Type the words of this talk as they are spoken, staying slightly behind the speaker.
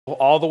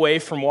all the way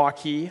from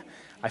Waukee.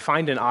 I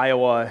find in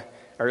Iowa,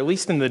 or at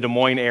least in the Des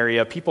Moines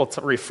area, people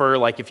refer,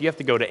 like if you have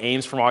to go to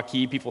Ames from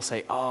Waukee, people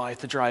say, oh, I have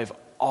to drive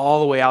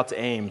all the way out to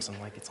Ames. I'm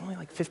like, it's only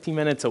like 15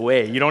 minutes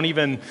away. You don't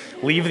even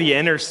leave the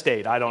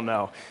interstate. I don't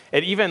know.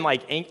 It even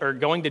or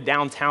going to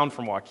downtown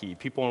from Waukee,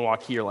 people in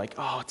Waukee are like,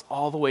 oh, it's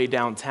all the way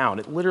downtown.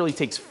 It literally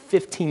takes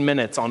 15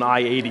 minutes on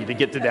I-80 to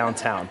get to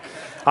downtown.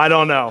 I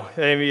don't know.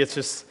 Maybe it's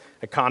just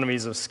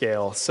economies of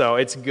scale. So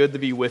it's good to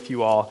be with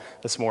you all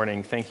this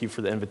morning. Thank you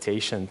for the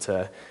invitation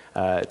to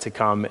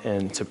come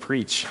and to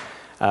preach.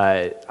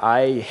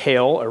 I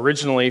hail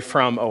originally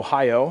from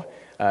Ohio,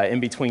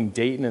 in between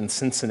Dayton and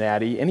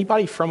Cincinnati.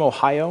 Anybody from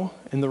Ohio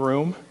in the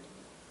room?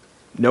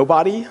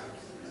 Nobody?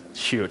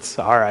 Shoot,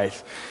 all right.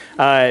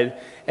 And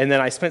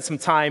then I spent some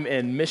time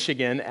in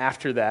Michigan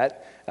after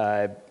that,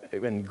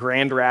 in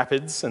Grand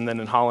Rapids, and then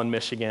in Holland,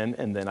 Michigan,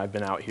 and then I've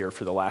been out here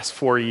for the last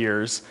 4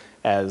 years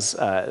as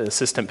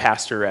assistant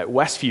pastor at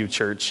Westview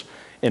Church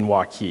in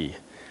Waukee.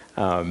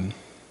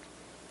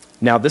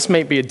 Now, this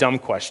may be a dumb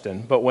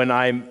question, but when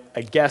I'm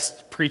a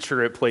guest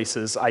preacher at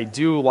places, I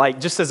do like,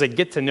 just as a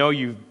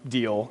get-to-know-you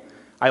deal,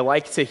 I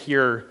like to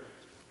hear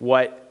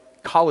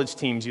what college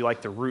teams you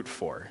like to root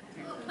for.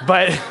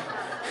 But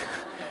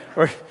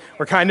we're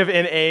kind of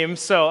in Ames,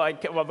 so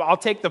I'll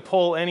take the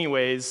poll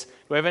anyways. Do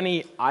we have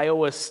any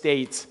Iowa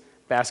State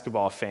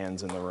basketball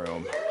fans in the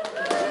room?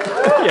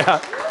 Yeah.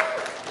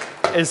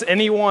 Is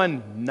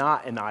anyone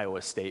not an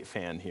Iowa State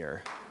fan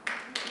here?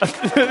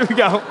 There we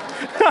go.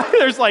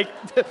 There's I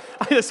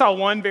just saw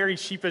one very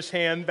sheepish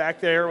hand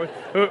back there.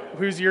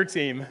 Who's your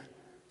team?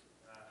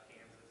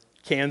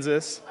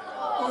 Kansas.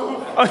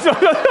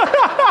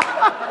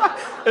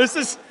 This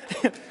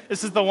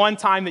is the one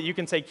time that you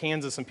can say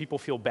Kansas and people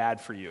feel bad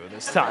for you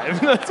this time.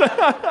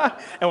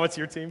 And what's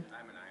your team?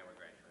 I'm an Iowa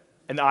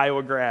graduate. An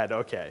Iowa grad,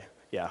 okay.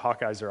 Yeah,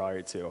 Hawkeyes are all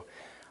right too.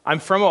 I'm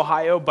from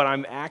Ohio, but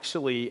I'm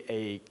actually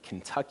a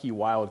Kentucky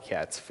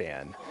Wildcats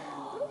fan.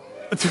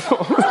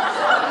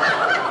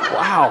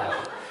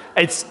 Wow.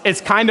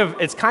 It's kind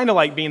of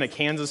like being a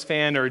Kansas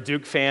fan or a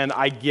Duke fan.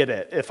 I get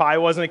it. If I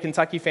wasn't a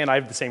Kentucky fan, I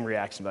have the same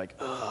reaction. Like,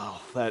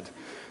 oh, that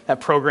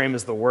program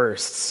is the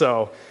worst.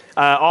 So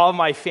all of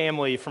my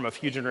family from a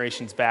few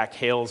generations back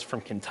hails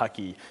from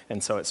Kentucky,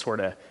 and so it sort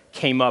of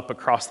came up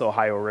across the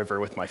Ohio River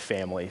with my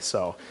family.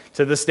 So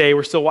to this day,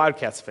 we're still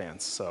Wildcats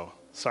fans. So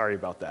sorry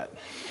about that.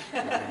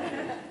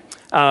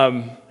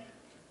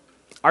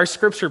 Our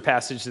scripture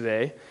passage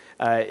today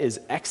is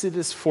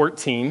Exodus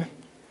 14,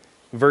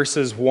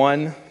 verses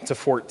 1 to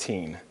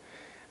 14.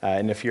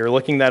 And if you're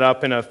looking that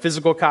up in a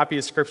physical copy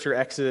of Scripture,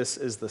 Exodus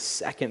is the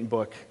second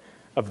book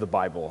of the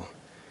Bible.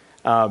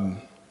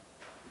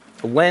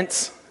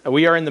 Lent,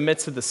 we are in the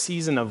midst of the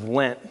season of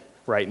Lent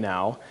right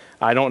now.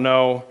 I don't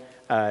know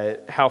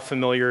how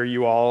familiar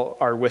you all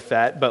are with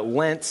that, but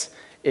Lent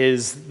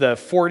is the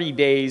 40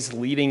 days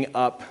leading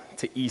up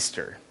to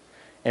Easter.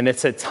 And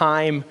it's a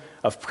time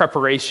of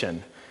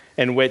preparation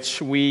in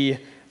which we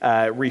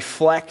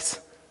reflect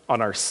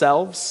on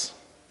ourselves,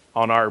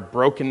 on our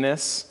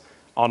brokenness,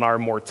 on our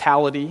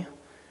mortality,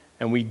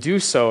 and we do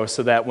so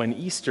that when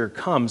Easter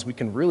comes, we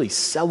can really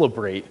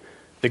celebrate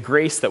the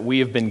grace that we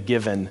have been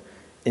given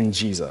in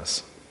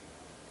Jesus.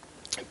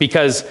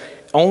 Because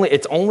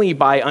it's only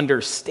by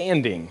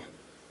understanding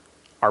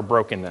our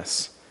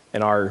brokenness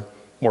and our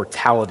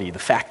mortality, the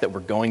fact that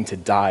we're going to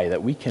die,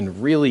 that we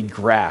can really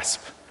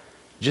grasp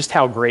just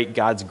how great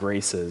God's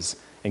grace is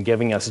in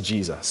giving us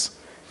Jesus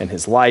and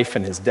his life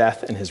and his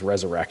death and his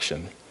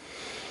resurrection.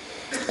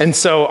 And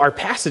so our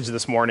passage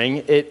this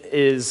morning, it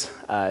is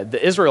the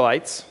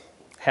Israelites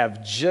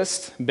have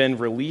just been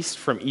released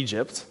from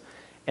Egypt,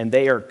 and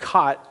they are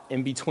caught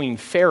in between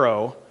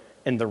Pharaoh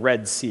and the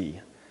Red Sea.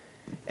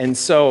 And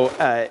so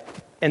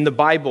in the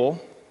Bible,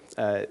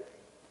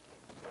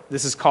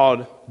 this is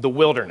called the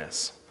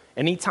wilderness.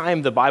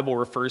 Anytime the Bible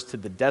refers to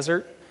the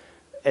desert,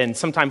 and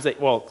sometimes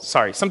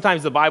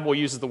the Bible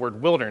uses the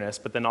word wilderness,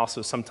 but then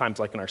also sometimes,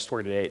 like in our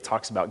story today, it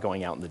talks about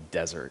going out in the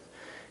desert.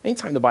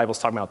 Anytime the Bible's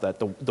talking about that,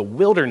 the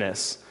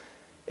wilderness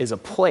is a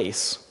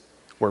place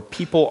where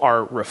people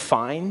are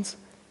refined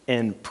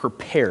and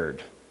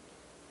prepared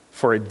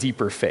for a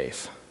deeper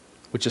faith,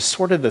 which is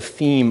sort of the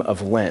theme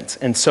of Lent.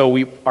 And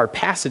so our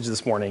passage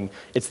this morning,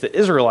 it's the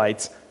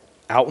Israelites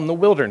out in the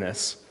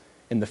wilderness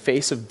in the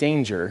face of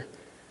danger,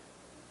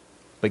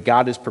 but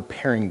God is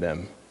preparing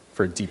them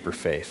for a deeper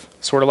faith.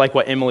 Sort of like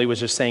what Emily was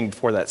just saying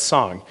before that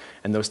song.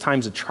 In those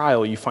times of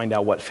trial, you find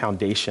out what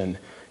foundation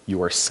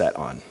you are set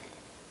on.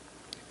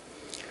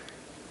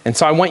 And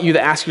so I want you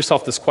to ask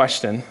yourself this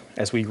question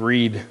as we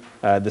read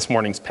this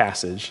morning's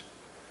passage.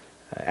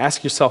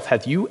 Ask yourself,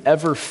 have you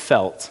ever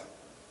felt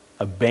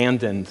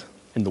abandoned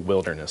in the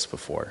wilderness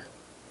before?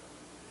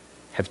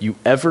 Have you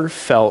ever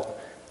felt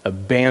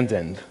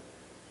abandoned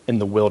in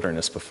the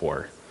wilderness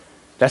before?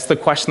 That's the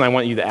question I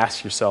want you to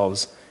ask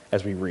yourselves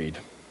as we read.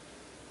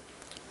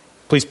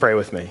 Please pray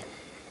with me.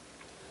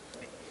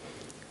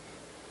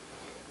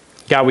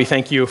 God, we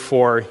thank you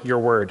for your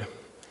word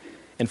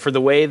and for the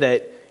way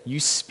that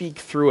you speak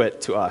through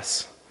it to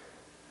us.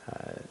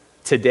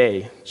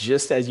 today,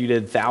 just as you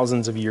did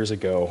thousands of years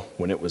ago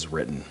when it was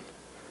written.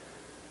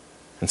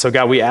 And so,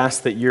 God, we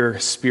ask that your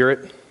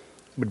Spirit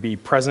would be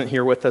present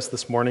here with us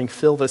this morning.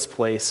 Fill this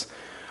place.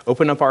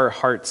 Open up our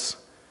hearts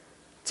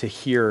to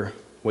hear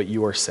what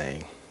you are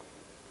saying.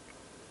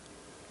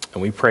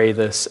 And we pray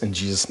this in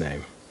Jesus'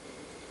 name.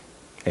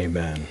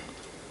 Amen.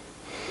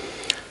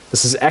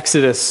 This is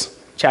Exodus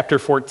chapter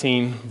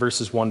 14,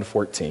 verses 1 to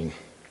 14.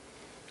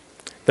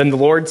 Then the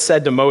Lord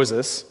said to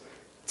Moses,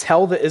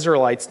 "Tell the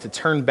Israelites to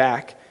turn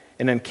back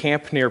and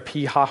encamp near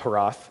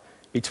Pi-hahiroth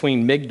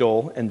between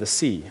Migdol and the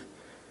sea.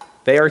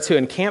 They are to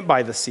encamp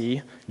by the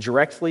sea,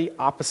 directly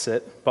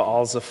opposite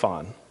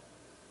Baal-zephon.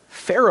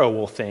 Pharaoh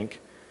will think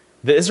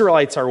the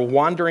Israelites are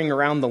wandering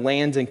around the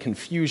land in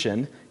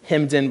confusion,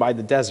 hemmed in by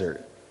the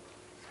desert.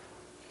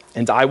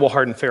 And I will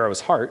harden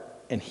Pharaoh's heart,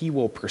 and he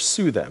will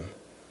pursue them.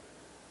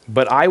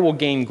 But I will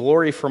gain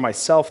glory for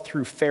myself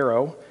through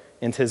Pharaoh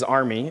and his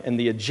army, and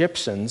the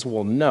Egyptians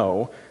will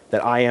know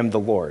that I am the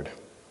Lord."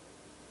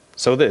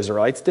 So the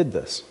Israelites did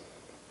this.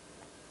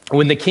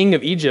 When the king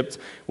of Egypt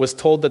was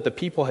told that the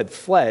people had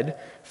fled,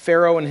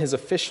 Pharaoh and his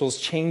officials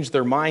changed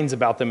their minds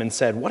about them and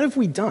said, "What have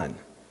we done?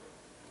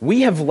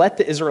 We have let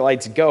the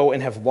Israelites go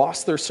and have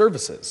lost their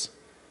services."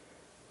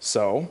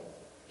 So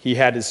he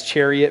had his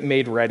chariot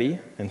made ready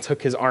and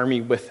took his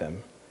army with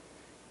him.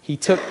 He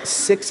took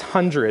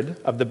 600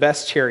 of the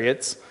best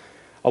chariots,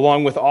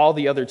 along with all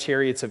the other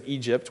chariots of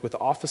Egypt, with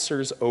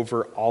officers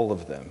over all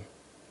of them.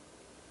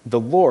 The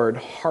Lord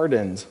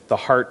hardened the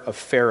heart of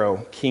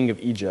Pharaoh, king of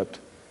Egypt,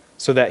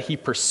 so that he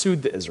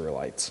pursued the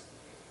Israelites,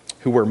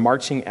 who were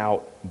marching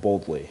out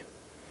boldly.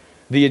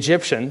 The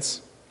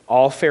Egyptians,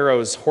 all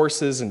Pharaoh's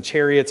horses and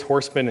chariots,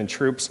 horsemen and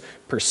troops,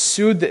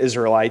 pursued the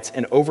Israelites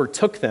and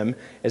overtook them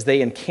as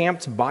they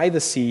encamped by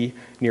the sea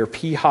near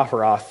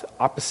Pi-hahiroth,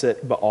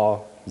 opposite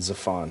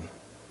Baal-zephon.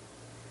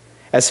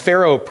 As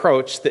Pharaoh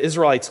approached, the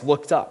Israelites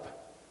looked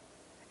up,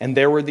 and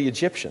there were the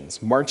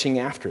Egyptians marching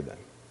after them.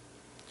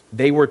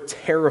 They were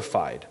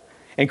terrified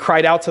and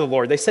cried out to the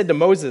Lord. They said to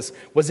Moses,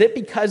 "Was it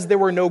because there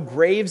were no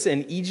graves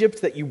in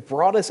Egypt that you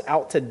brought us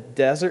out to the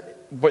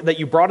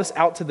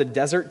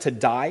desert to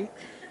die?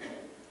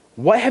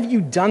 What have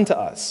you done to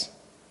us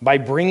by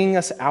bringing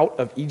us out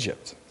of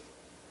Egypt?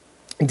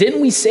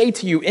 Didn't we say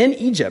to you in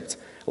Egypt,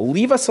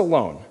 'Leave us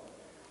alone,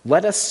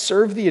 let us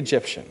serve the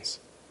Egyptians'?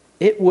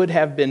 It would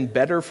have been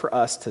better for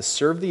us to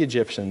serve the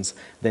Egyptians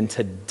than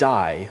to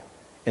die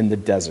in the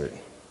desert."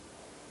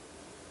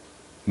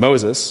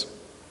 Moses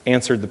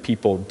answered the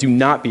people, "Do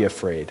not be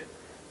afraid.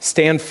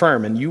 Stand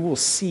firm, and you will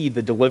see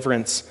the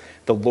deliverance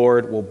the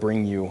Lord will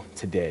bring you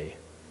today.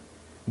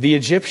 The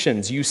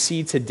Egyptians you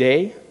see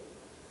today,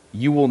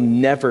 you will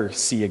never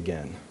see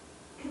again.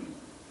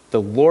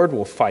 The Lord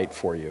will fight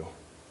for you.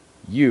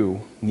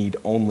 You need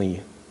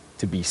only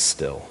to be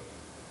still."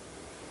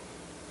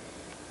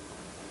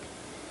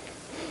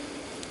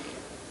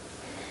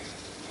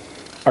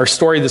 Our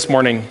story this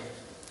morning,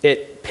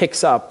 it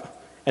picks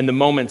up in the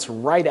moments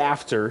right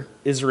after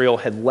Israel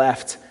had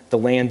left the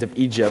land of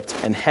Egypt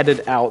and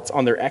headed out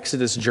on their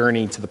Exodus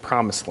journey to the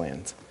Promised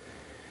Land.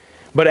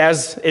 But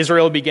as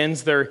Israel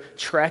begins their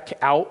trek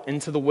out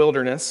into the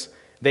wilderness,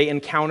 they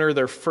encounter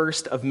their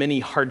first of many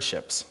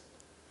hardships.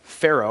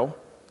 Pharaoh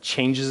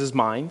changes his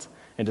mind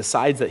and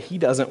decides that he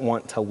doesn't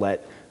want to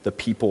let the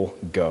people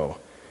go.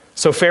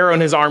 So Pharaoh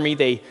and his army,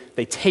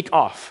 they take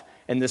off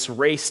in this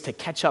race to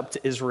catch up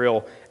to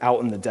Israel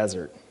out in the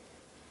desert.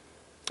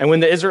 And when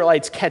the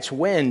Israelites catch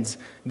wind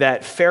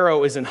that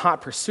Pharaoh is in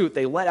hot pursuit,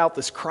 they let out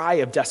this cry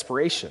of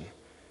desperation.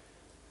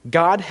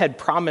 God had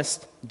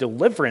promised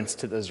deliverance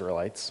to the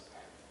Israelites,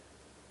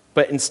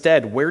 but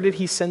instead, where did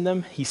he send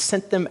them? He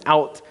sent them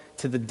out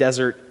to the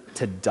desert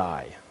to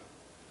die.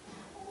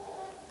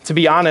 To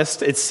be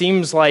honest, it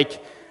seems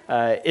like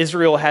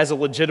Israel has a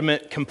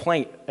legitimate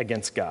complaint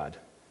against God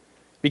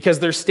because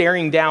they're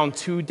staring down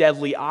two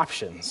deadly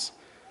options.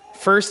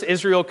 First,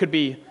 Israel could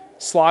be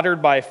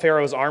slaughtered by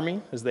Pharaoh's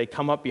army as they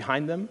come up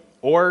behind them,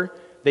 or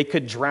they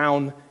could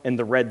drown in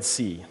the Red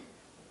Sea.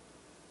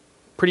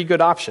 Pretty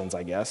good options,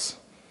 I guess.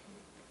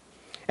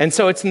 And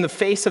so it's in the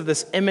face of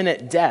this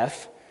imminent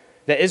death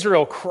that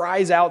Israel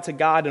cries out to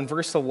God in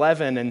verse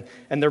 11,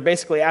 and they're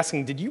basically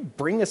asking, "Did you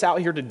bring us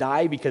out here to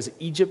die because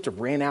Egypt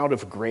ran out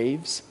of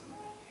graves?"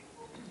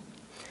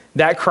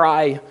 That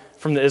cry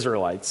from the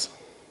Israelites,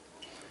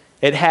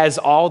 it has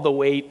all the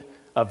weight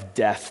of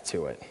death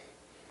to it.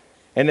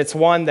 And it's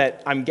one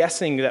that I'm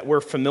guessing that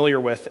we're familiar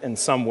with in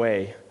some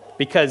way,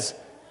 because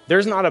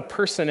there's not a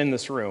person in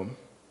this room.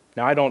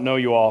 Now, I don't know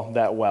you all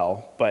that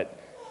well, but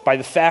by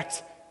the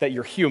fact that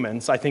you're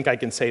humans, I think I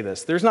can say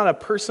this. There's not a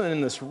person in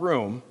this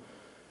room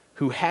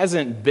who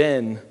hasn't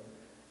been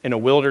in a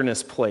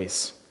wilderness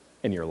place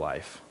in your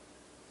life.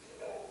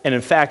 And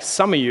in fact,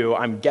 some of you,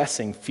 I'm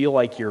guessing, feel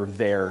like you're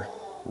there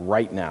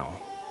right now.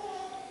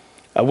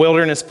 A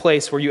wilderness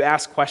place where you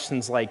ask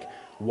questions like,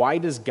 why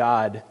does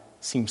God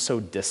seem so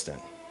distant?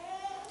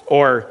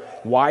 Or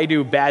why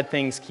do bad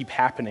things keep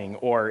happening?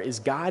 Or is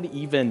God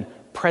even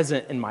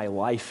present in my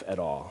life at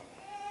all?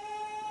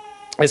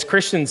 As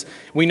Christians,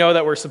 we know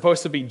that we're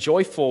supposed to be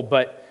joyful,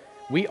 but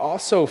we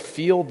also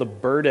feel the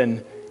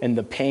burden and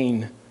the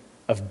pain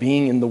of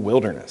being in the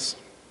wilderness.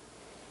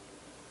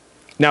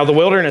 Now, the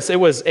wilderness, it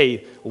was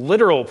a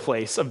literal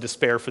place of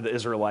despair for the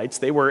Israelites.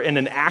 They were in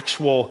an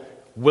actual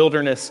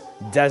wilderness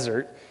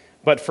desert.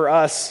 But for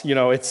us,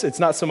 it's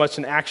not so much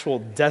an actual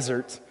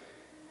desert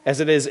as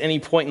it is any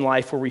point in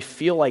life where we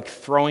feel like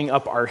throwing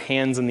up our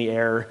hands in the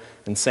air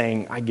and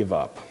saying, I give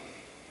up.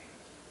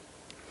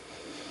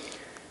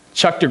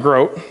 Chuck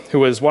DeGroat, who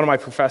was one of my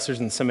professors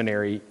in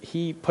seminary,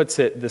 he puts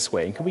it this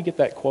way. And can we get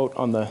that quote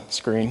on the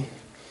screen?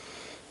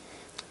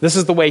 This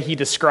is the way he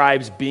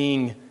describes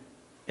being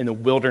in the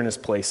wilderness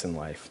place in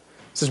life.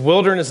 This is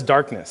wilderness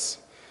darkness.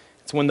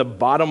 It's when the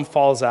bottom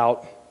falls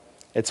out.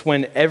 It's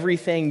when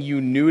everything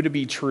you knew to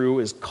be true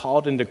is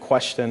called into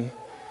question.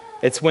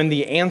 It's when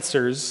the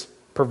answers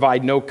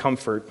provide no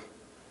comfort.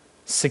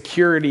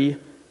 Security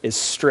is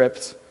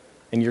stripped,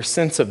 and your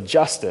sense of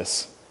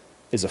justice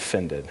is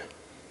offended.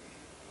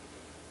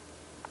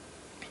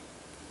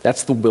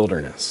 That's the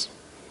wilderness.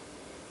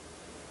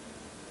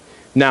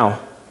 Now,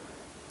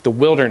 the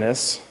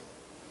wilderness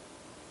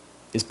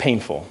is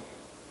painful.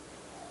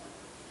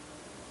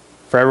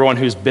 For everyone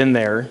who's been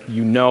there,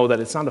 you know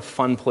that it's not a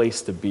fun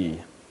place to be.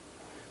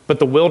 But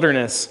the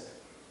wilderness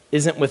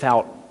isn't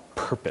without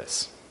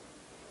purpose.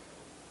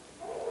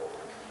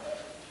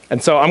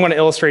 And so I'm going to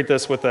illustrate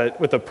this with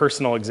a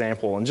personal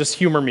example, and just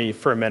humor me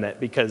for a minute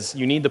because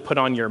you need to put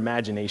on your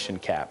imagination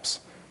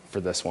caps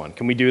for this one.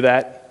 Can we do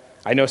that?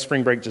 I know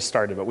spring break just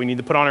started, but we need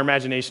to put on our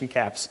imagination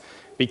caps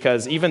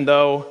because even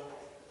though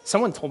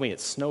someone told me it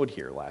snowed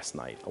here last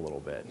night a little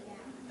bit.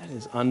 That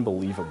is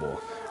unbelievable.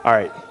 All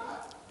right.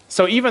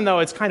 So even though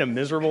it's kind of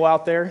miserable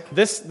out there,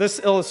 this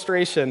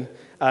illustration,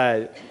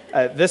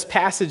 this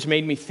passage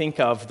made me think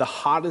of the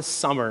hottest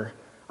summer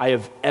I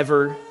have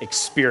ever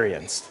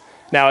experienced.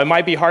 Now, it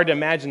might be hard to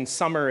imagine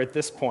summer at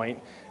this point,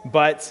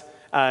 but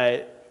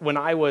when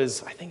I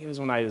think it was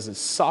when I was a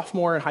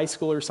sophomore in high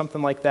school or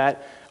something like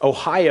that,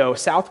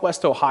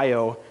 Southwest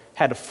Ohio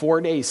had a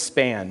 4-day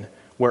span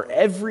where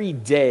every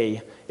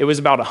day it was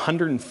about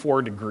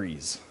 104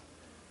 degrees.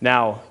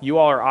 Now, you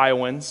all are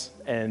Iowans,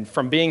 and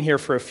from being here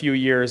for a few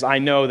years, I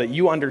know that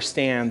you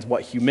understand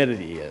what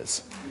humidity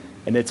is,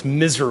 and it's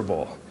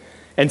miserable.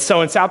 And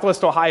so in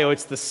Southwest Ohio,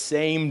 it's the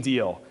same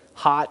deal.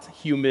 Hot,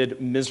 humid,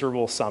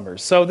 miserable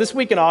summers. So this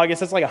week in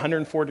August, it's like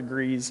 104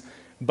 degrees,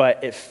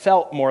 but it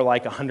felt more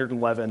like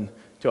 111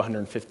 to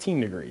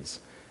 115 degrees.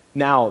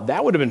 Now,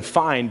 that would have been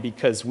fine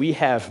because we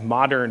have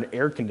modern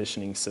air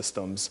conditioning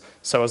systems,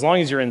 so as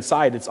long as you're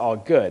inside, it's all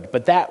good.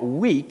 But that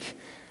week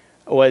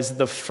was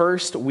the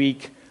first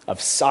week of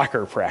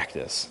soccer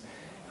practice.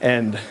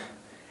 And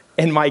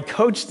my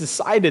coach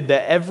decided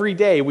that every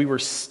day we were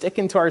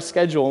sticking to our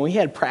schedule and we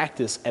had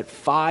practice at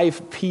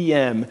 5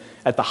 p.m.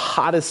 at the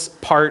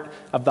hottest part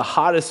of the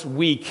hottest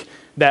week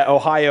that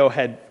Ohio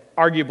had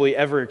arguably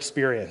ever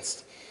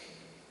experienced.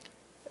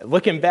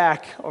 Looking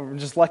back, I'm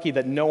just lucky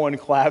that no one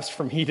collapsed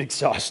from heat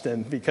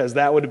exhaustion because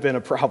that would have been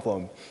a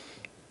problem.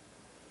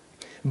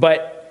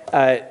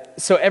 But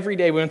so every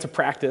day we went to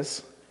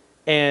practice.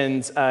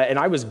 And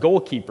I was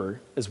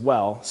goalkeeper as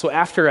well. So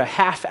after a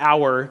half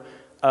hour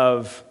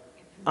of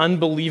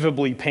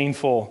unbelievably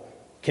painful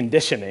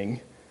conditioning,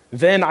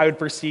 then I would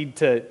proceed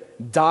to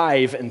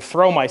dive and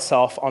throw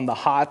myself on the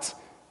hot,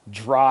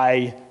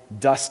 dry,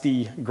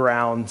 dusty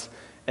ground.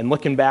 And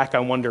looking back, I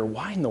wonder,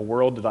 why in the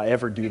world did I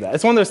ever do that?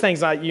 It's one of those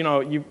things that,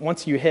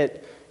 once you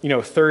hit,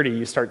 30,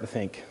 you start to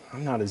think,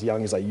 I'm not as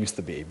young as I used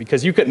to be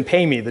because you couldn't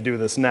pay me to do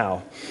this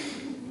now.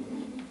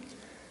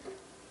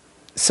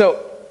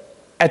 So,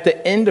 at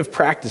the end of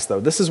practice, though,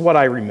 this is what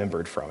I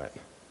remembered from it,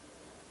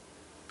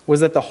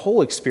 was that the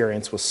whole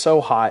experience was so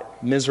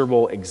hot,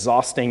 miserable,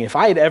 exhausting. If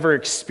I had ever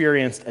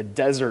experienced a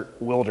desert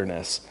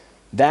wilderness,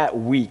 that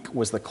week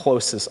was the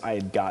closest I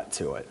had got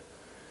to it.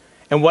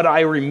 And what I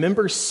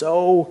remember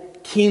so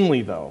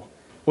keenly, though,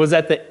 was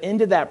at the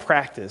end of that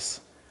practice,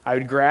 I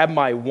would grab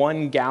my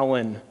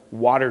 1-gallon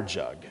water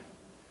jug,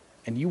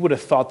 and you would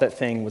have thought that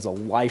thing was a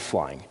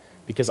lifeline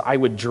because I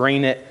would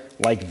drain it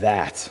like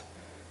that.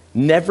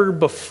 Never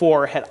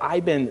before had I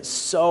been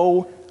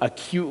so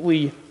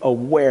acutely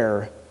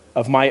aware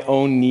of my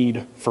own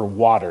need for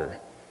water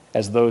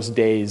as those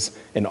days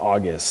in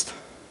August.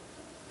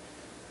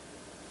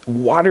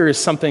 Water is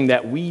something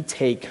that we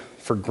take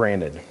for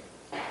granted.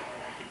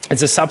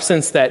 It's a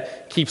substance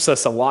that keeps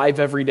us alive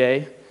every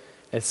day.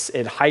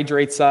 It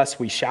hydrates us.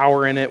 We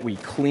shower in it. We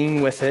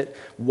clean with it.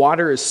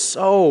 Water is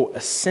so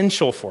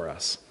essential for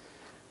us.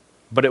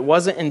 But it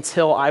wasn't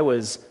until I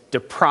was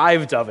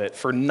deprived of it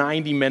for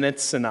 90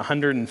 minutes and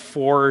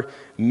 104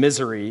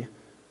 misery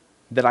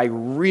that I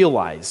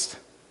realized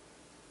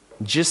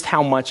just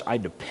how much I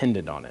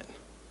depended on it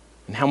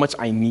and how much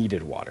I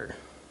needed water.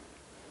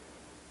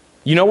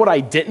 You know what I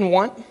didn't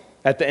want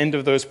at the end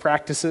of those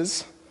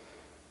practices?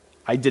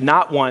 I did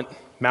not want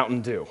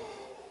Mountain Dew.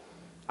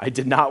 I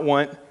did not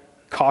want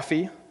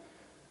coffee.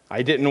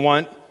 I didn't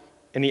want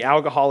any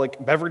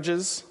alcoholic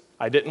beverages.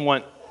 I didn't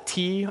want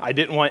tea. I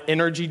didn't want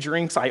energy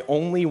drinks. I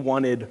only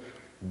wanted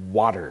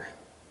water.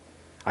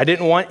 I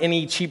didn't want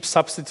any cheap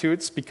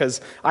substitutes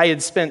because I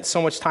had spent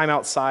so much time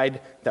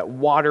outside that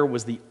water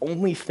was the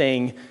only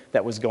thing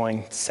that was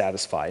going to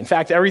satisfy. In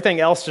fact, everything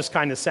else just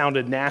kind of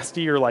sounded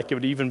nasty or like it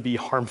would even be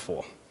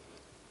harmful.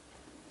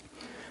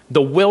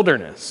 The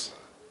wilderness,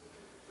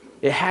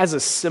 it has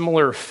a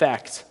similar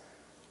effect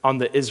on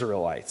the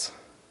Israelites.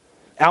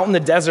 Out in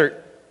the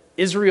desert,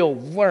 Israel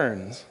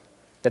learned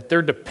that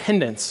their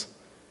dependence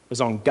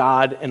was on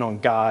God and on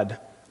God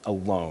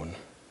alone.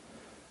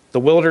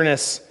 The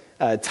wilderness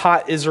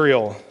taught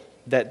Israel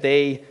that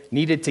they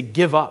needed to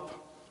give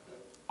up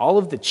all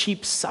of the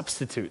cheap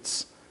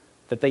substitutes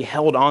that they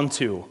held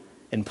onto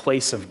in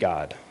place of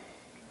God.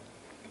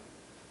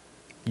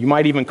 You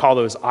might even call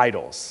those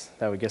idols.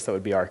 I guess that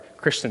would be our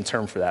Christian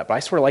term for that. But I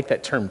sort of like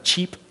that term,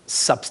 cheap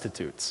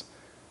substitutes,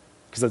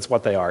 because that's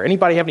what they are.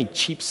 Anybody have any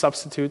cheap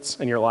substitutes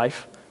in your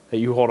life that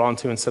you hold on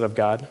to instead of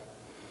God?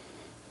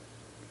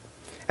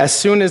 As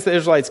soon as the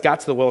Israelites got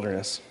to the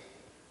wilderness,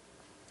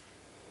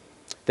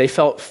 they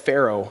felt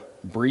Pharaoh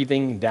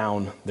breathing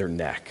down their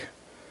neck.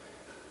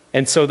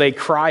 And so they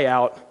cry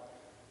out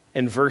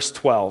in verse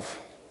 12,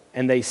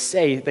 and they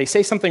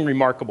say something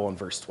remarkable in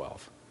verse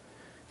 12.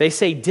 They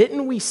say,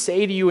 "Didn't we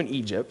say to you in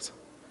Egypt,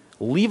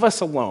 'Leave us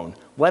alone,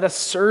 let us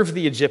serve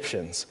the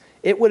Egyptians'?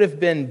 It would have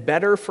been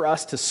better for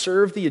us to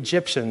serve the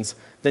Egyptians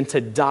than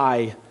to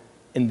die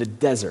in the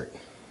desert."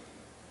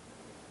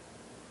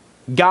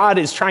 God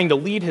is trying to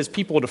lead his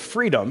people to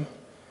freedom,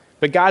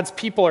 but God's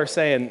people are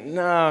saying,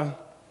 "Nah,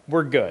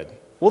 we're good.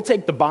 We'll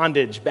take the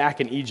bondage back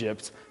in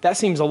Egypt. That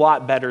seems a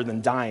lot better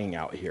than dying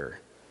out here."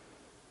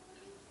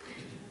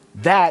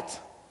 That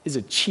is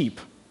a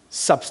cheap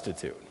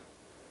substitute.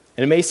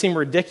 And it may seem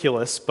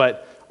ridiculous,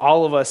 but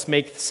all of us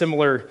make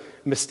similar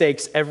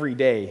mistakes every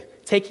day,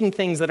 taking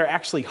things that are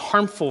actually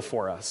harmful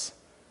for us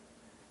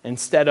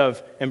instead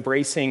of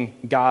embracing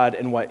God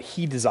and what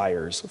he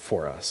desires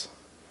for us.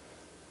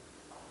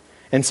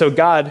 And so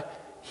God,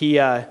 he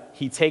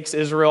takes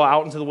Israel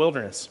out into the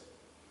wilderness,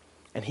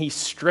 and he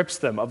strips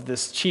them of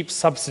this cheap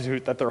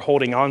substitute that they're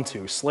holding on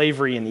to,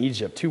 slavery in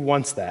Egypt. Who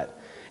wants that?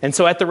 And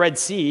so at the Red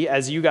Sea,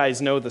 as you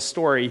guys know the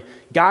story,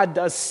 God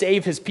does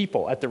save his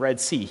people at the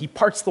Red Sea. He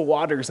parts the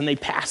waters and they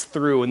pass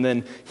through, and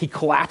then he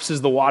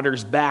collapses the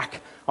waters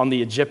back on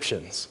the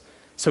Egyptians.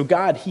 So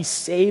God, he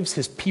saves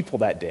his people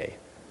that day.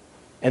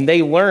 And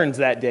they learned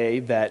that day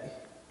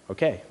that,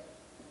 okay,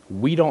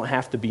 we don't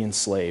have to be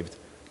enslaved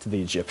to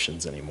the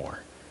Egyptians anymore.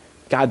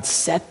 God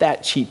set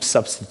that cheap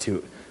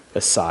substitute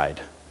aside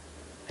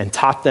and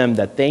taught them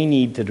that they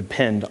need to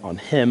depend on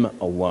him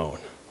alone.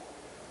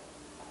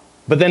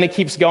 But then it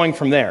keeps going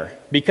from there,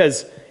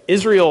 because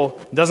Israel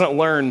doesn't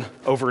learn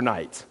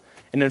overnight.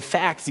 And in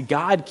fact,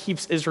 God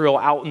keeps Israel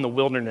out in the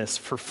wilderness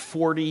for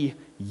 40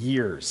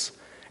 years.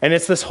 And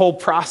it's this whole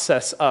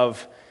process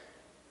of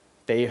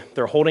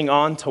they're holding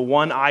on to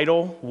one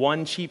idol,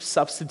 one cheap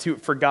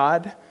substitute for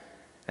God,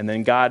 and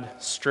then God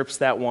strips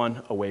that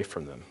one away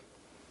from them.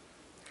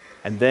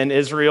 And then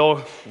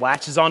Israel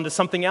latches onto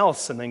something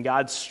else, and then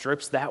God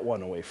strips that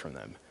one away from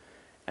them.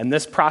 And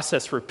this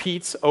process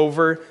repeats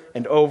over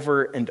and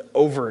over and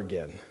over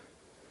again.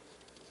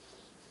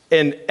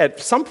 And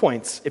at some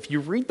points, if you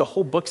read the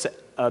whole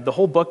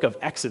book of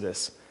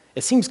Exodus,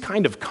 it seems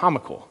kind of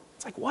comical.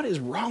 It's like, what is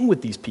wrong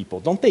with these people?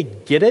 Don't they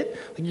get it?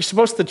 Like, you're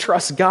supposed to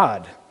trust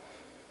God.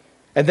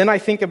 And then I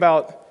think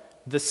about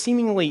the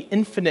seemingly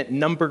infinite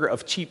number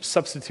of cheap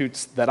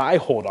substitutes that I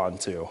hold on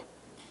to.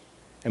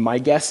 And my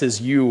guess is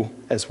you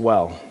as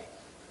well.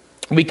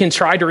 We can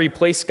try to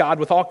replace God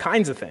with all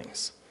kinds of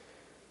things.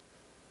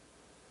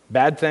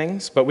 Bad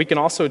things, but we can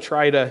also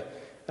try to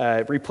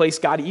replace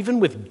God even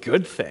with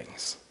good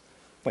things,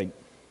 like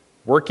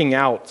working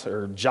out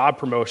or job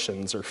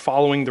promotions or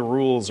following the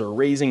rules or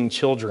raising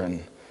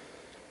children.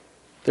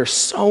 There's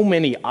so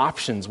many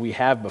options we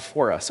have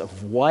before us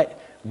of what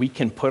we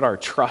can put our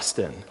trust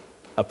in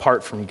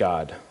apart from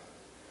God.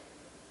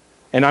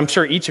 And I'm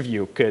sure each of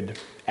you could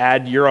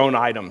add your own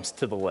items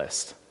to the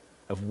list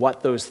of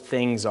what those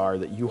things are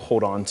that you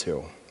hold on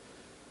to.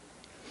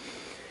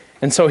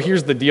 And so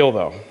here's the deal,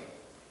 though.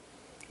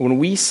 When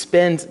we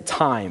spend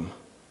time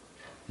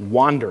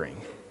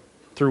wandering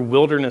through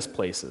wilderness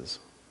places,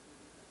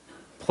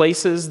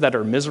 places that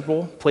are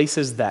miserable,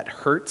 places that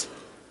hurt,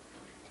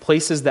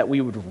 places that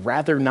we would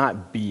rather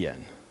not be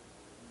in,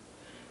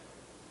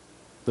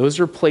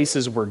 those are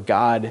places where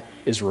God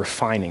is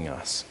refining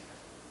us.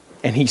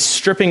 And he's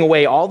stripping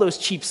away all those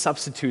cheap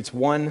substitutes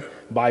one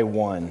by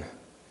one.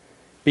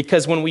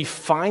 Because when we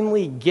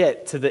finally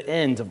get to the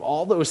end of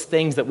all those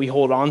things that we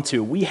hold on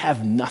to, we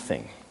have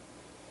nothing.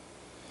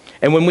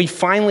 And when we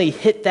finally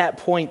hit that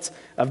point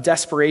of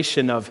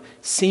desperation, of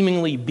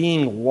seemingly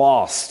being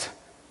lost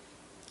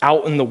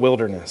out in the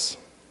wilderness,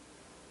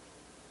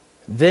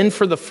 then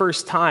for the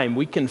first time,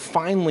 we can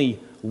finally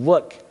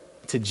look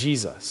to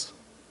Jesus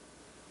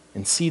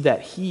and see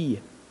that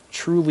he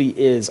truly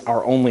is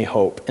our only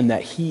hope and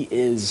that he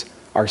is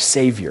our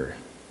Savior.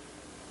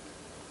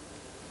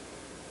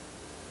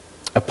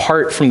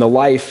 Apart from the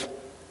life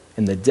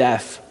and the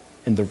death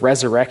and the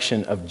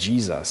resurrection of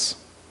Jesus,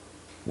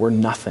 we're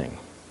nothing.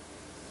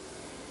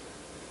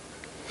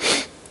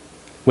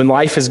 When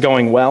life is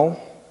going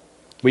well,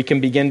 we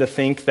can begin to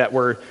think that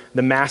we're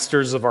the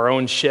masters of our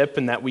own ship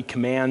and that we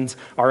command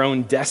our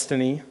own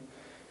destiny.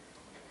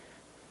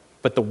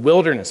 But the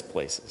wilderness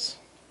places,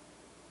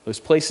 those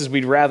places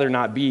we'd rather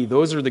not be,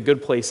 those are the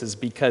good places,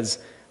 because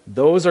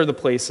those are the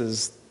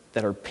places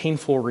that are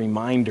painful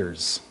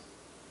reminders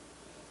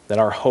that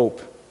our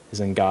hope is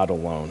in God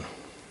alone.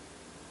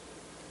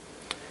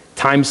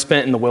 Time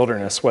spent in the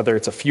wilderness, whether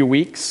it's a few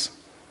weeks,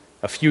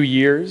 a few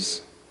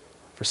years,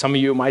 for some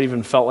of you it might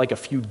even felt like a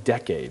few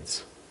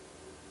decades.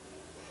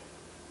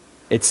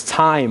 It's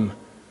time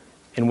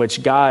in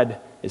which God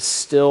is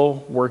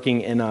still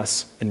working in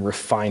us and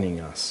refining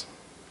us.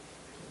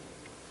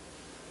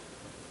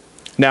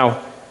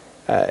 Now,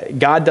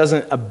 God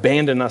doesn't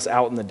abandon us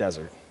out in the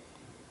desert.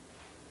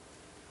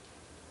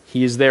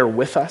 He is there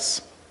with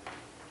us,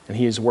 and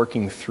he is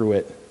working through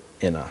it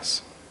in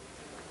us.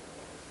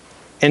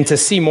 And to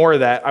see more of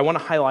that, I want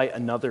to highlight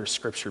another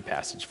scripture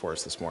passage for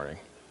us this morning.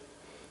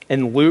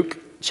 In Luke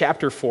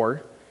chapter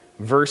 4,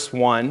 verse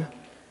 1,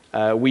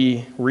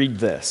 we read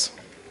this.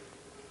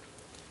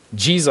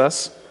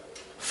 Jesus,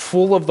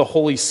 full of the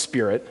Holy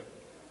Spirit,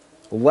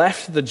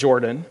 left the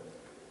Jordan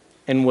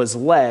and was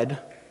led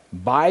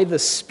by the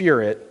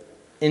Spirit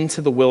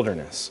into the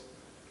wilderness,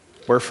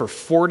 where for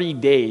 40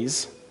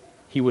 days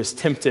he was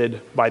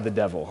tempted by the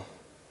devil.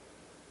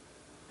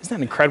 Isn't that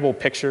an incredible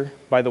picture,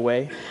 by the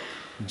way?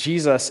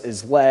 Jesus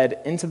is led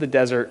into the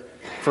desert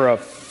for a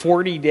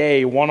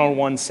 40-day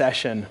one-on-one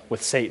session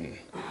with Satan.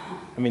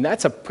 I mean,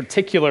 that's a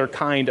particular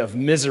kind of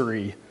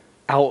misery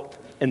out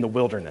in the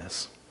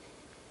wilderness.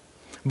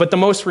 But the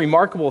most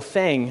remarkable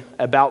thing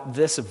about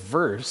this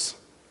verse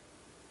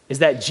is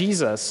that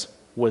Jesus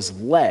was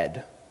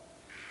led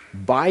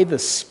by the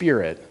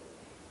Spirit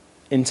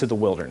into the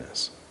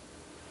wilderness.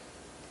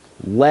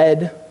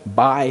 Led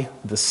by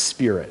the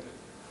Spirit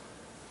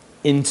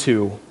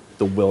into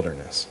the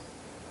wilderness.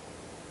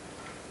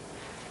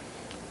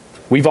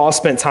 We've all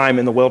spent time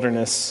in the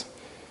wilderness,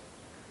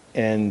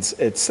 and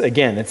it's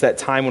that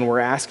time when we're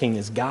asking,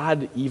 is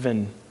God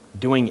even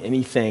doing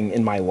anything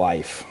in my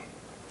life?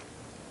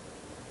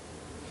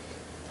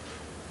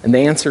 And the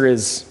answer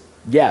is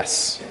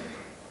yes.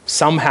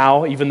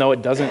 Somehow, even though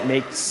it doesn't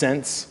make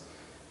sense,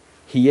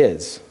 he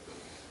is.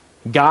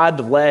 God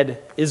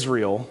led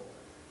Israel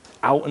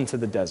out into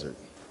the desert.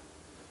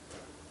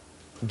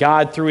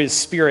 God, through his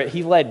Spirit,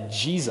 he led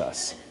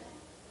Jesus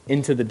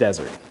into the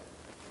desert.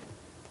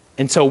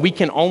 And so we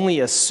can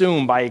only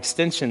assume by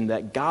extension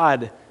that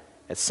God,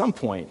 at some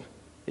point,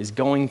 is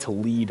going to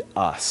lead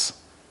us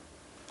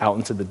out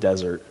into the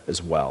desert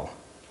as well.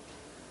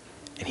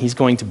 And he's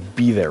going to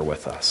be there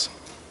with us.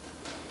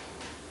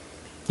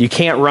 You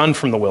can't run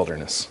from the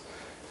wilderness.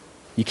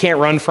 You can't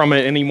run from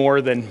it any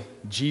more than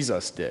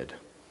Jesus did.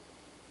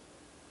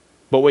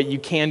 But what you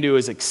can do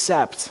is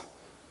accept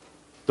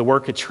the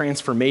work of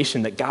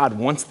transformation that God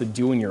wants to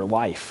do in your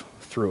life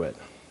through it.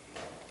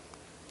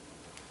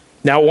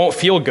 Now, it won't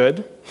feel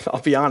good.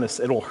 I'll be honest,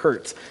 it'll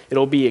hurt.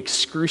 It'll be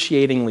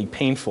excruciatingly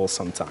painful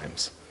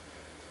sometimes.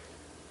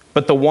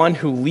 But the one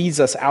who leads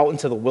us out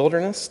into the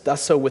wilderness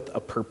does so with a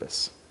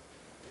purpose.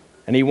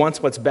 And he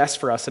wants what's best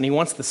for us, and he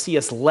wants to see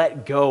us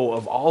let go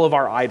of all of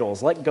our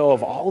idols, let go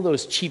of all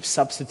those cheap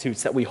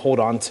substitutes that we hold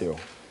on to.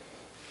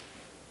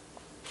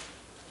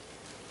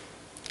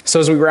 So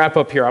as we wrap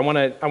up here, I want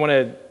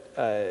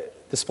to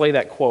display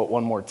that quote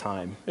one more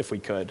time, if we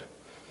could.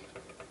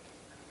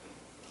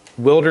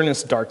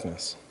 Wilderness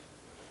darkness.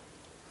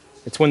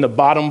 It's when the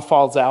bottom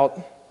falls out.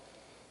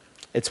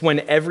 It's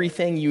when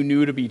everything you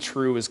knew to be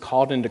true is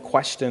called into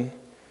question.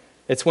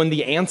 It's when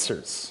the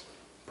answers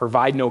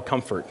provide no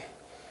comfort.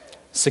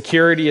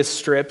 Security is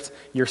stripped.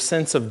 Your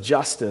sense of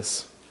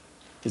justice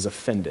is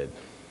offended.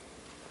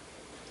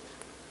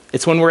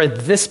 It's when we're at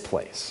this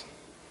place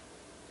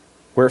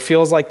where it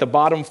feels like the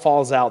bottom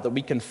falls out that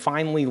we can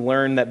finally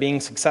learn that being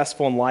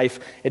successful in life,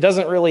 it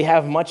doesn't really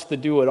have much to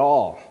do at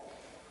all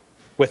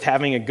with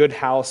having a good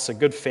house, a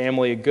good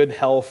family, a good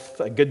health,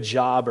 a good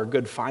job, or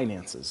good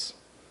finances.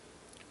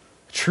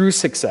 True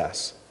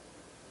success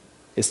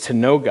is to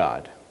know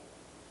God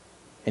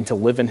and to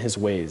live in his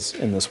ways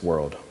in this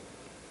world.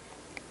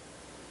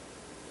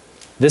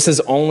 This is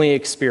only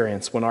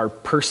experienced when our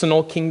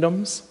personal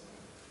kingdoms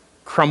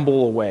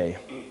crumble away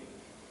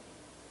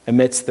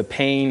amidst the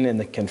pain and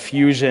the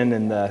confusion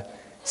and the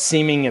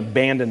seeming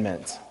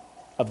abandonment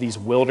of these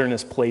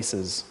wilderness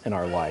places in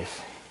our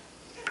life.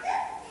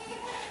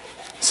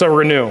 So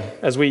Renew,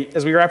 as we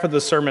wrap up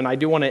this sermon, I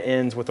do want to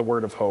end with a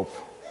word of hope.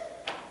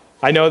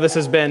 I know this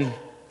has been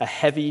a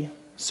heavy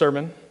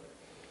sermon,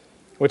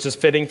 which is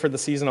fitting for the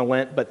season of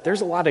Lent, but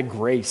there's a lot of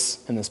grace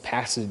in this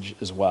passage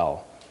as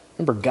well.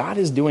 Remember, God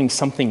is doing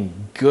something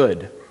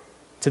good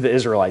to the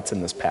Israelites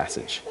in this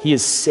passage. He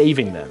is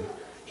saving them.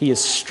 He is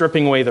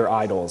stripping away their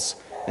idols.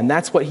 And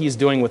that's what he's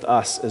doing with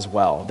us as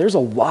well. There's a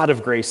lot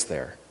of grace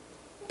there.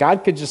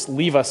 God could just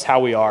leave us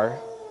how we are,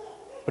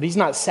 but he's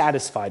not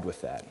satisfied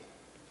with that.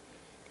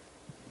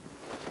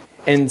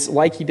 And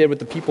like he did with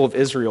the people of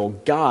Israel,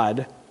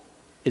 God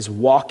is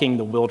walking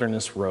the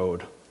wilderness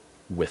road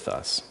with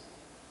us.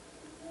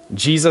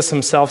 Jesus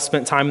himself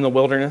spent time in the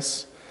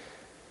wilderness,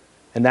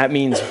 and that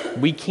means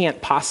we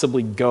can't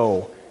possibly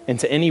go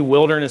into any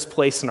wilderness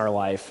place in our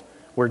life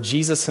where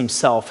Jesus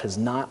himself has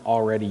not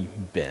already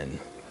been.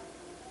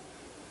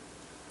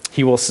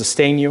 He will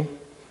sustain you,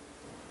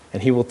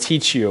 and he will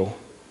teach you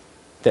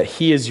that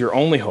he is your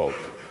only hope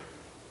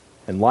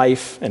in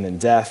life and in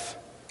death.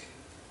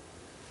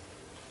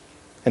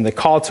 And the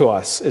call to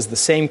us is the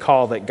same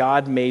call that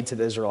God made to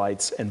the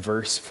Israelites in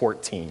verse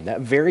 14,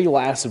 that very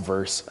last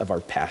verse of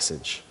our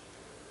passage.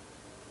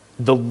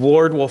 The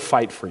Lord will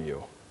fight for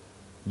you.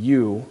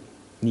 You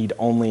need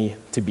only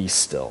to be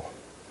still.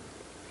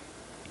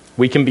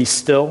 We can be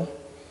still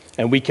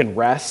and we can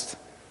rest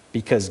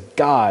because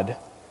God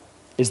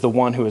is the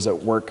one who is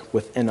at work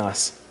within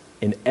us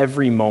in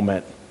every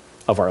moment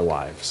of our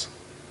lives.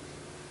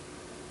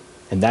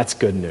 And that's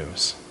good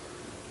news.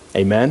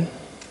 Amen?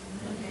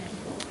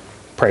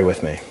 Pray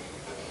with me.